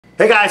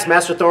Hey guys,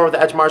 Master Thor with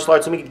Edge Martial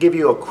Arts. Let me give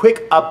you a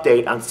quick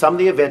update on some of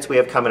the events we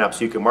have coming up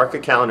so you can mark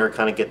your calendar and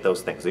kind of get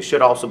those things. They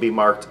should also be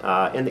marked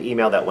in the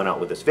email that went out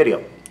with this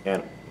video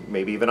and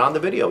maybe even on the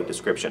video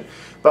description.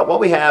 But what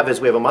we have is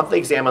we have a monthly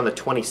exam on the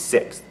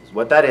 26th.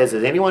 What that is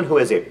anyone who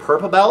is a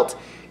purple belt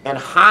and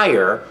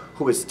higher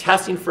who is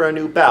testing for a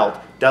new belt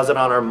does it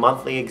on our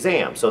monthly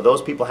exam. So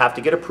those people have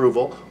to get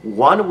approval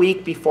 1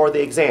 week before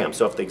the exam.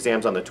 So if the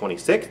exam's on the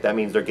 26th, that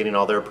means they're getting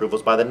all their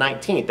approvals by the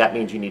 19th. That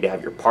means you need to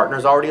have your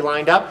partners already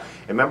lined up.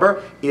 And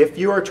remember, if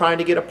you are trying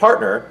to get a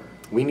partner,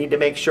 we need to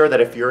make sure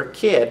that if you're a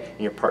kid and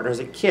your partner is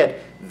a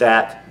kid,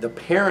 that the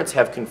parents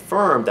have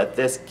confirmed that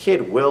this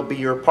kid will be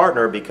your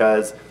partner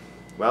because,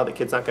 well, the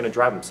kid's not going to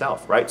drive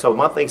himself, right? So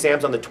monthly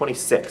exams on the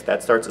 26th.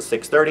 That starts at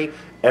 6:30.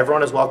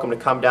 Everyone is welcome to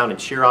come down and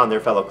cheer on their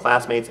fellow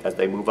classmates as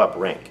they move up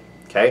rank.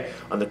 Okay?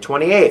 On the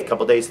 28th, a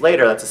couple days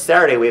later, that's a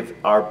Saturday, we have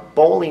our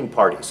bowling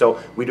party.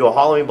 So we do a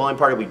Halloween bowling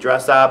party. We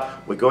dress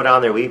up. We go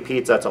down there. We eat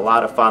pizza. It's a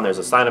lot of fun. There's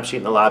a sign-up sheet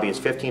in the lobby. It's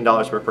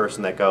 $15 per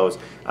person that goes.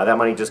 That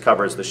money just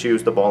covers the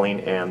shoes, the bowling,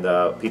 and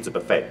the pizza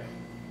buffet.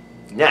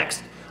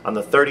 Next, on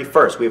the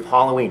 31st, we have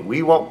Halloween.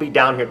 We won't be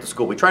down here at the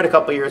school. We tried a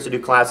couple years to do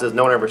classes.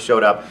 No one ever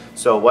showed up.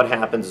 So what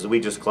happens is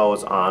we just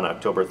close on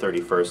October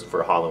 31st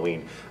for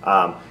Halloween.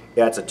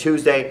 Yeah, it's a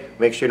Tuesday.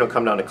 Make sure you don't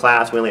come down to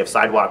class. We only have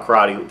sidewalk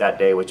karate that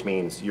day, which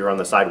means you're on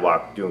the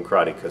sidewalk doing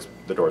karate because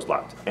the door's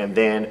locked. And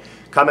then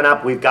coming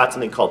up, we've got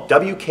something called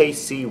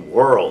WKC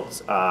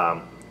Worlds.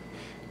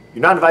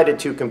 You're not invited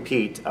to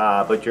compete,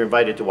 but you're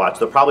invited to watch.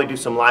 They'll probably do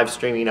some live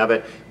streaming of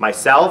it.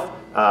 Myself,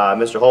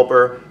 Mr.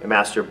 Holper, and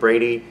Master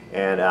Brady,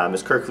 and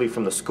Ms. Kirkley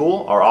from the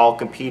school are all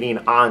competing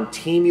on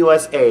Team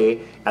USA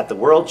at the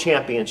World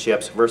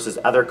Championships versus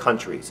other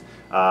countries.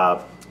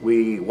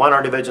 We won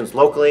our divisions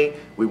locally.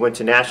 We went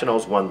to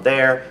nationals, won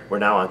there. We're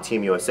now on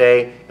Team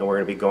USA, and we're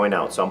going to be going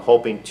out. So I'm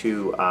hoping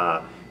to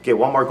get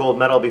one more gold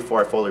medal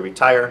before I fully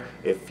retire.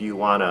 If you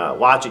want to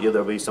watch it,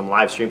 there'll be some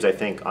live streams, I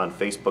think, on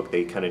Facebook.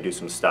 They kind of do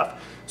some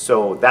stuff.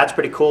 So that's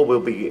pretty cool. We'll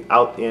be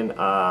out in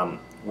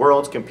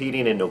Worlds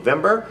competing in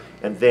November,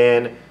 and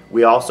then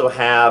we also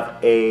have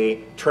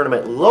a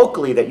tournament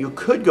locally that you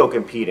could go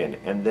compete in.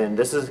 And then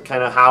this is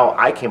kind of how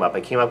I came up. I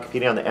came up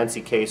competing on the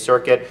NCK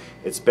circuit.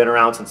 It's been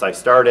around since I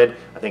started.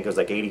 I think it was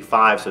like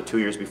 '85, so 2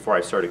 years before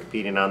I started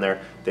competing on there.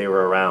 They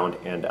were around,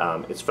 and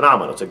it's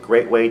phenomenal. It's a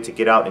great way to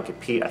get out and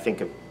compete. I think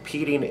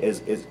competing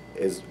is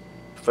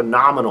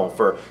phenomenal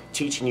for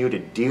teaching you to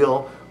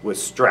deal with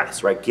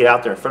stress, right? Get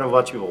out there in front of a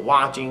bunch of people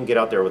watching, get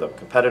out there with a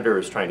competitor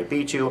who's trying to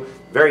beat you.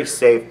 Very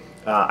safe.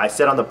 I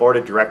sit on the board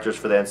of directors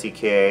for the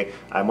NCKA.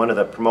 I'm one of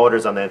the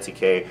promoters on the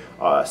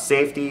NCKA.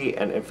 Safety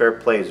and fair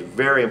play is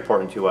very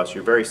important to us.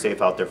 You're very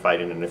safe out there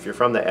fighting, and if you're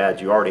from the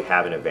edge, you already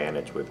have an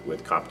advantage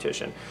with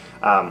competition.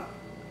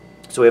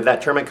 So we have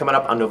that tournament coming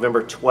up on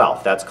November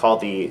 12th. That's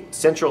called the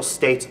Central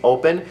States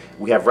Open.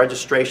 We have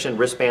registration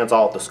wristbands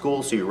all at the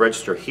school, so you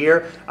register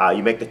here.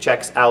 You make the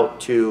checks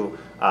out to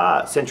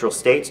Central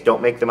States.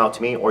 Don't make them out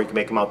to me, or you can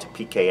make them out to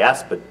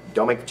PKS, but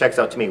don't make the checks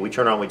out to me. We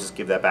turn around, we just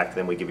give that back to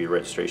them. We give you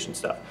registration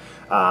stuff.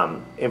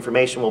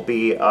 Information will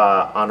be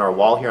on our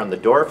wall here on the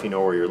door if you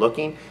know where you're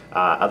looking.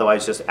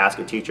 Otherwise, just ask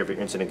a teacher if you're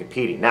interested in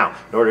competing. Now,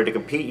 in order to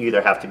compete, you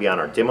either have to be on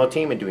our demo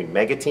team and doing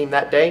mega team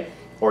that day,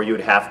 or you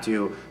would have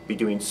to be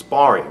doing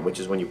sparring, which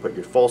is when you put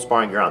your full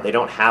sparring gear on. They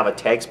don't have a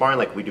tag sparring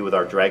like we do with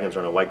our dragons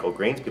or our white gold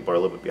greens. People are a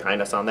little bit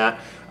behind us on that.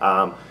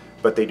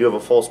 But they do have a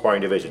full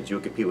sparring division. So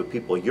you compete with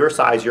people your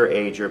size, your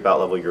age, your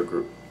belt level, your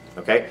group.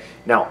 Okay?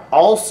 Now,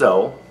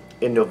 also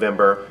in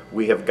November,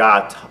 we have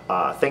got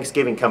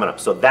Thanksgiving coming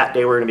up. So that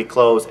day we're going to be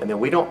closed, and then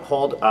we don't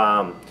hold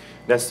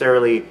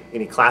necessarily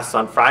any classes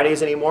on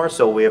Fridays anymore,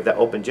 so we have that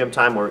open gym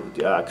time. We're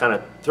kind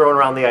of throwing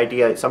around the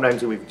idea.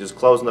 Sometimes we've just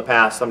closed in the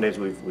past. Sometimes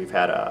we've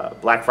had a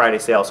Black Friday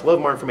sale, so we'll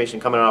have more information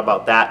coming out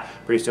about that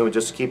pretty soon.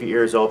 Just keep your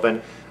ears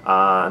open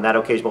on that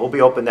occasion, but we'll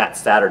be open that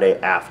Saturday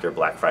after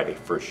Black Friday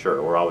for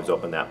sure. We're always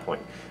open that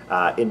point.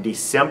 In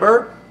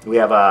December, we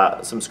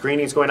have some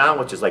screenings going on,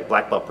 which is like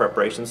black belt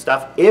preparation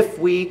stuff. If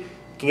we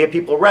can get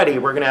people ready,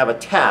 we're going to have a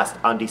test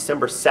on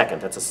December 2nd.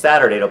 That's a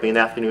Saturday. It'll be in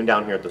the afternoon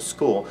down here at the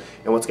school.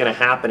 And what's going to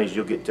happen is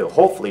you'll get to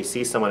hopefully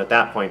see someone at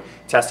that point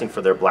testing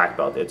for their black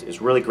belt. It's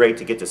really great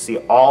to get to see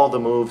all the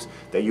moves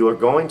that you are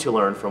going to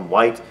learn from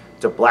white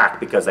to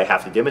black because they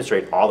have to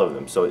demonstrate all of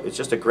them. So it's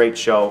just a great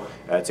show.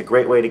 It's a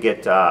great way to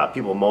get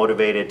people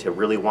motivated to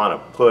really want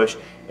to push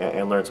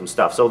and learn some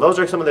stuff. So those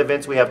are some of the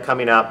events we have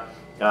coming up.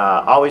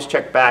 Always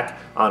check back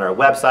on our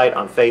website,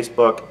 on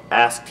Facebook,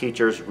 ask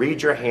teachers,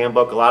 read your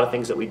handbook. A lot of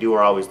things that we do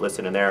are always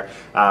listed in there.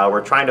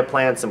 We're trying to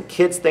plan some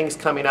kids things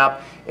coming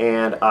up,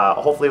 and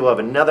hopefully we'll have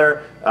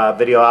another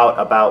video out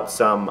about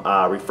some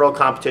referral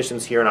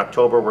competitions here in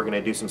October. We're going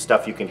to do some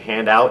stuff you can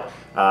hand out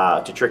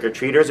to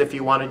trick-or-treaters if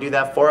you want to do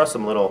that for us,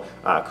 some little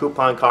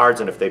coupon cards,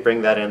 and if they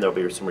bring that in, there'll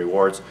be some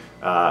rewards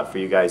for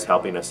you guys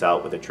helping us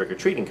out with the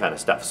trick-or-treating kind of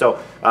stuff.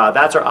 So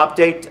that's our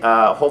update.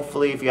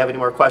 Hopefully if you have any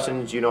more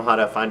questions, you know how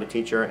to find a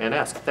teacher and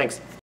ask. Thanks.